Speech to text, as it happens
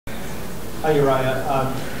Hi,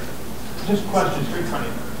 Urijah. Just questions.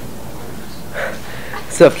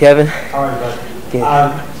 What's up, Kevin? All right, bud.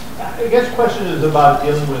 I guess question is about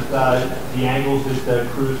dealing with the angles that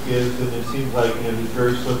Cruz gives, and it seems like he's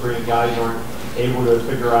very slippery, and guys aren't able to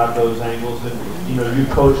figure out those angles. And you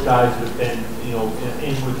coach guys that have been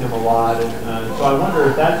in with him a lot, and so I wonder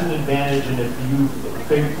if that's an advantage, and if you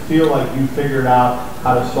feel like you figured out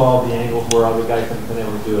how to solve the angles where other guys haven't been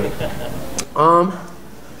able to do it.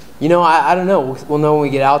 I don't know. We'll know when we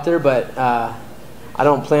get out there, but I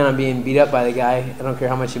don't plan on being beat up by the guy. I don't care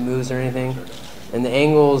how much he moves or anything. And the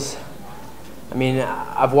angles, I mean,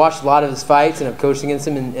 I've watched a lot of his fights and I've coached against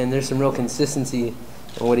him, and there's some real consistency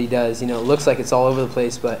in what he does. It looks like it's all over the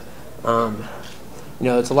place, but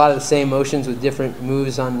it's a lot of the same motions with different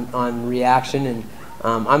moves on reaction. And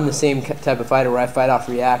I'm the same type of fighter where I fight off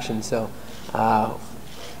reaction. So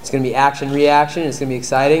it's going to be action-reaction. It's going to be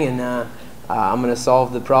exciting, and I'm going to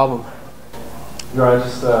solve the problem.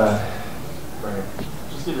 Just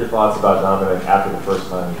give your thoughts about Dominick after the first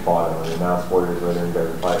time you fought him. I mean, now it's 4 years later, you guys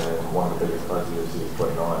are fighting in one of the biggest fights the UFC is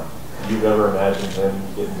putting on. Did you ever imagine him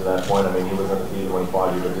getting to that point? I mean, he was undefeated when he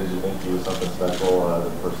fought you, but did you think he was something special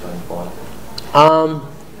the first time you fought him?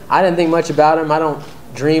 I didn't think much about him. I don't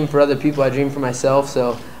dream for other people. I dream for myself,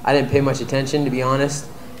 so I didn't pay much attention, to be honest.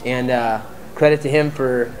 And credit to him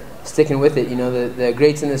for sticking with it. The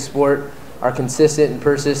greats in this sport are consistent and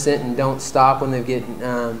persistent and don't stop when they get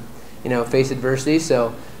face adversity,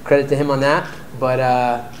 so credit to him on that. But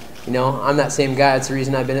I'm that same guy. That's the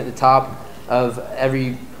reason I've been at the top of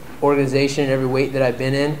every organization and every weight that I've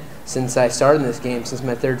been in since I started in this game, since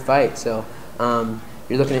my third fight. So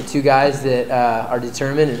you're looking at two guys that are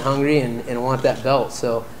determined and hungry and want that belt.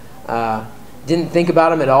 So didn't think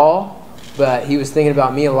about him at all, but he was thinking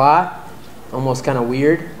about me a lot. Almost kind of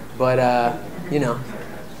weird, but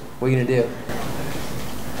what are you gonna do?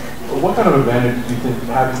 What kind of advantage do you think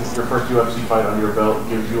having your first UFC fight under your belt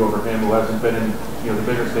gives you over him, who hasn't been in the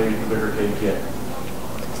bigger stage, the bigger cage yet?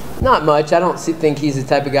 Not much. I don't think he's the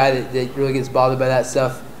type of guy that really gets bothered by that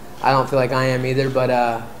stuff. I don't feel like I am either. But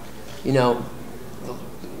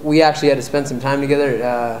we actually had to spend some time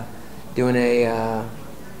together doing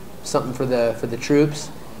something for the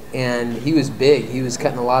troops, and he was big. He was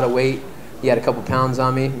cutting a lot of weight. He had a couple pounds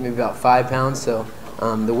on me, maybe about 5 pounds. So.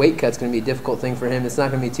 The weight cut's going to be a difficult thing for him. It's not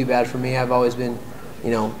going to be too bad for me. I've always been,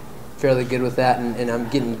 fairly good with that, and I'm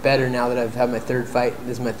getting better now that I've had my third fight.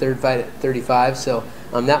 This is my third fight at 35, so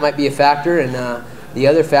that might be a factor. And the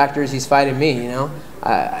other factor is he's fighting me.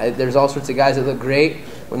 There's all sorts of guys that look great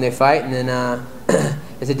when they fight, and then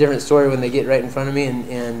it's a different story when they get right in front of me,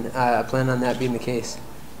 and I plan on that being the case.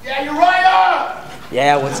 Yeah, Urijah!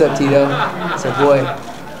 Yeah, what's up, Tito? It's our boy,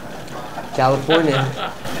 California.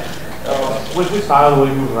 With his style, the way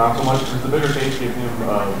he moves around so much, does the bigger cage give him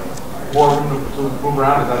more room to move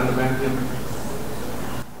around? Is that an advantage to him?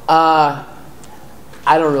 I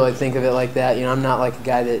don't really think of it like that. I'm not like a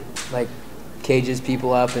guy that cages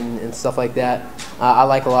people up and stuff like that. I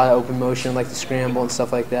like a lot of open motion, like the scramble and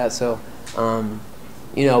stuff like that. So,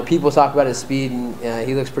 people talk about his speed, and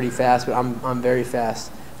he looks pretty fast, but I'm very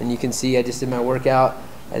fast. And you can see I just did my workout.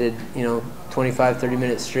 I did 25, 30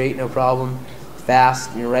 minutes straight, no problem. Fast,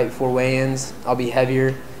 right before weigh-ins. I'll be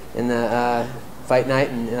heavier in the fight night,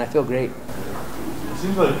 and I feel great. It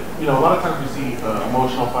seems like a lot of times we see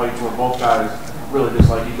emotional fights where both guys really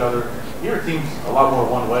dislike each other. Here it seems a lot more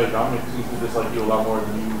one way. Dominick seems to dislike you a lot more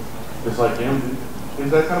than you dislike him. Is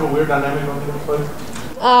that kind of a weird dynamic on these fights?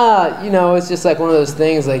 It's just like one of those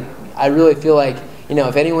things. Like, I really feel like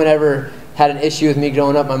if anyone ever had an issue with me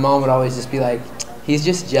growing up, my mom would always just be like, "He's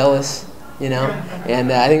just jealous," and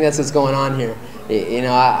I think that's what's going on here.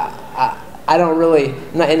 I don't really,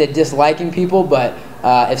 I'm not into disliking people, but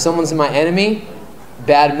if someone's my enemy,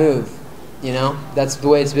 bad move. That's the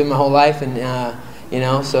way it's been my whole life, and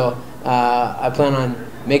so I plan on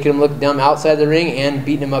making them look dumb outside the ring and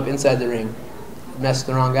beating them up inside the ring. Mess with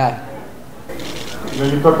the wrong guy.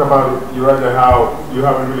 You talked about Urijah, how you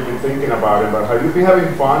haven't really been thinking about it, but have you been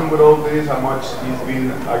having fun with all this? How much you've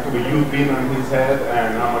been on his head,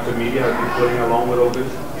 and how much the media has been playing along with all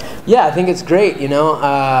this? Yeah, I think it's great.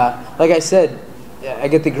 Like I said, I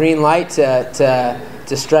get the green light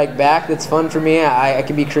to strike back. That's fun for me. I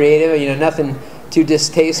can be creative. Nothing too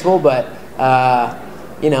distasteful, but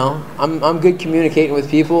I'm good communicating with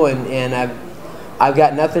people, and I've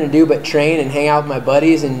got nothing to do but train and hang out with my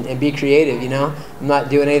buddies and be creative. I'm not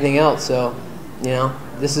doing anything else. So,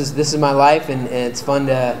 this is my life, and it's fun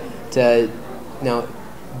to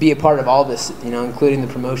be a part of all this, including the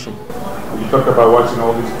promotion. You talked about watching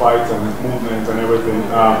all these fights and movements and everything.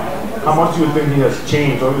 How much do you think he has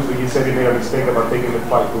changed? Obviously, he said he made a mistake about taking the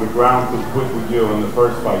fight to the ground too quick with you in the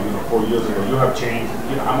first fight, 4 years ago. You have changed.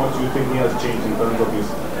 How much do you think he has changed in terms of his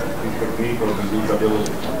technique or his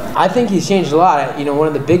ability? I think he's changed a lot. One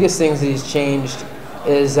of the biggest things that he's changed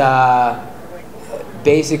is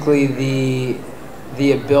basically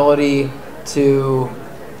the ability to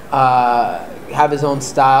have his own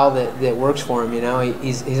style that works for him.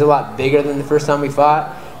 He's a lot bigger than the first time we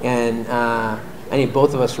fought, and I think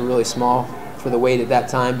both of us were really small for the weight at that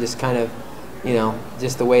time, just kind of,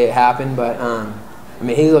 just the way it happened. But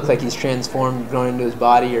he looked like he's transformed, grown into his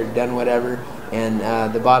body or done whatever. And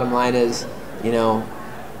the bottom line is,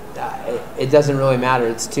 it doesn't really matter.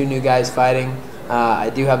 It's two new guys fighting. I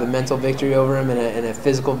do have a mental victory over him and a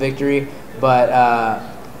physical victory, but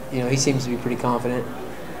he seems to be pretty confident.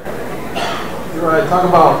 You're right. Talk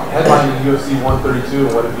about headlining UFC 132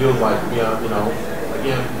 and what it feels like to be on,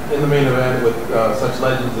 again, in the main event with such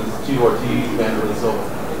legends as Tito Ortiz, Vanderlei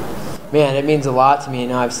Silva. Man, it means a lot to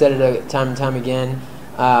me. I've said it time and time again.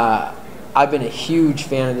 I've been a huge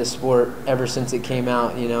fan of this sport ever since it came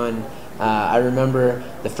out, and I remember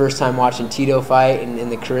the first time watching Tito fight and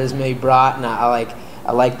the charisma he brought, and I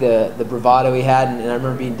like the bravado he had, and I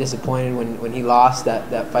remember being disappointed when he lost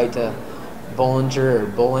that fight to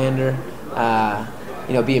Bolander,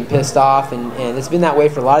 being pissed off, and it's been that way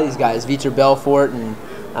for a lot of these guys, Vitor Belfort and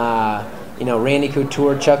Randy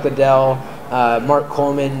Couture, Chuck Liddell, Mark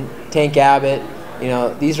Coleman, Tank Abbott.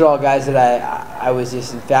 These are all guys that I was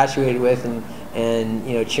just infatuated with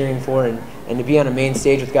and cheering for, and to be on a main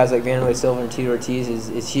stage with guys like Vanderlei Silva and Tito Ortiz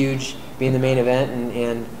is huge, being the main event,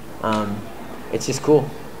 and it's just cool.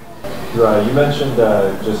 Right. You mentioned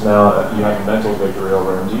just now you have a mental victory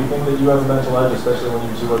over him. Do you think that you have a mental edge, especially when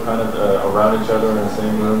you two are kind of around each other in the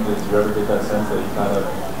same room? Did you ever get that sense that you kind of,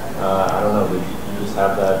 that you just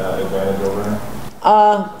have that advantage over him?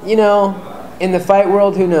 In the fight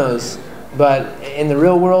world, who knows? But in the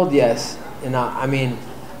real world, yes. And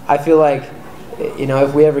I feel like,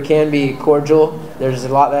 if we ever can be cordial, there's a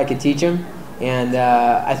lot that I could teach him, and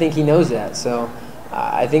I think he knows that. So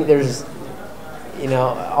I think there's,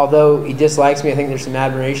 although he dislikes me, I think there's some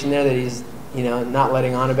admiration there that he's, not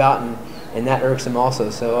letting on about, and that irks him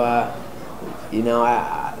also. So,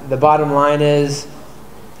 the bottom line is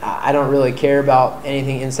I don't really care about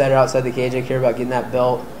anything inside or outside the cage. I care about getting that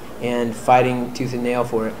belt and fighting tooth and nail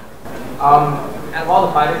for it. Out of all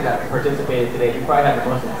the fighters that participated today, you probably had the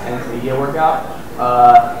most intense media workout.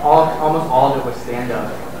 Almost all of it was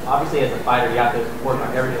stand-up. Obviously, as a fighter, you have to work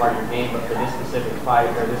on every part of your game, but for this specific fight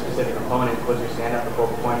or this specific opponent, was your stand-up the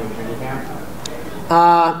focal point of your training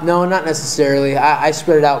camp? No, not necessarily. I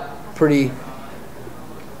spread it out pretty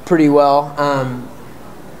well.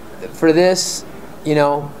 For this,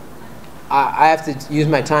 I have to use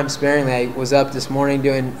my time sparingly. I was up this morning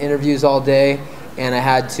doing interviews all day, and I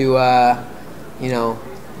had to,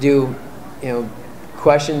 do,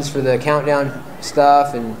 questions for the countdown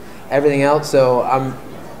stuff and everything else. So I'm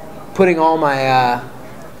putting all my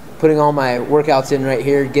workouts in right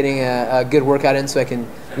here, getting a good workout in so I can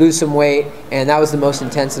lose some weight, and that was the most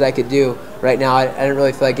intense that I could do right now. I didn't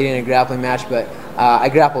really feel like getting in a grappling match, but I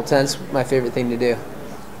grapple tense, my favorite thing to do.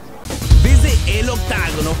 Visit El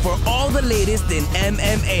Octagono for all the latest in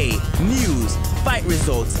MMA, news, fight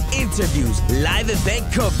results, interviews, live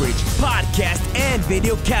event coverage, podcast, and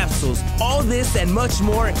video capsules. All this and much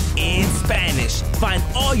more in Spanish. Find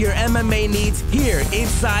all your MMA needs here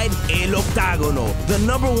inside El Octagono, the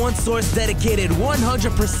 #1 source dedicated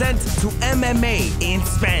 100% to MMA in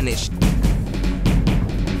Spanish.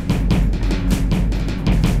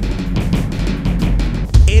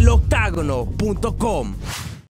 eloctagono.com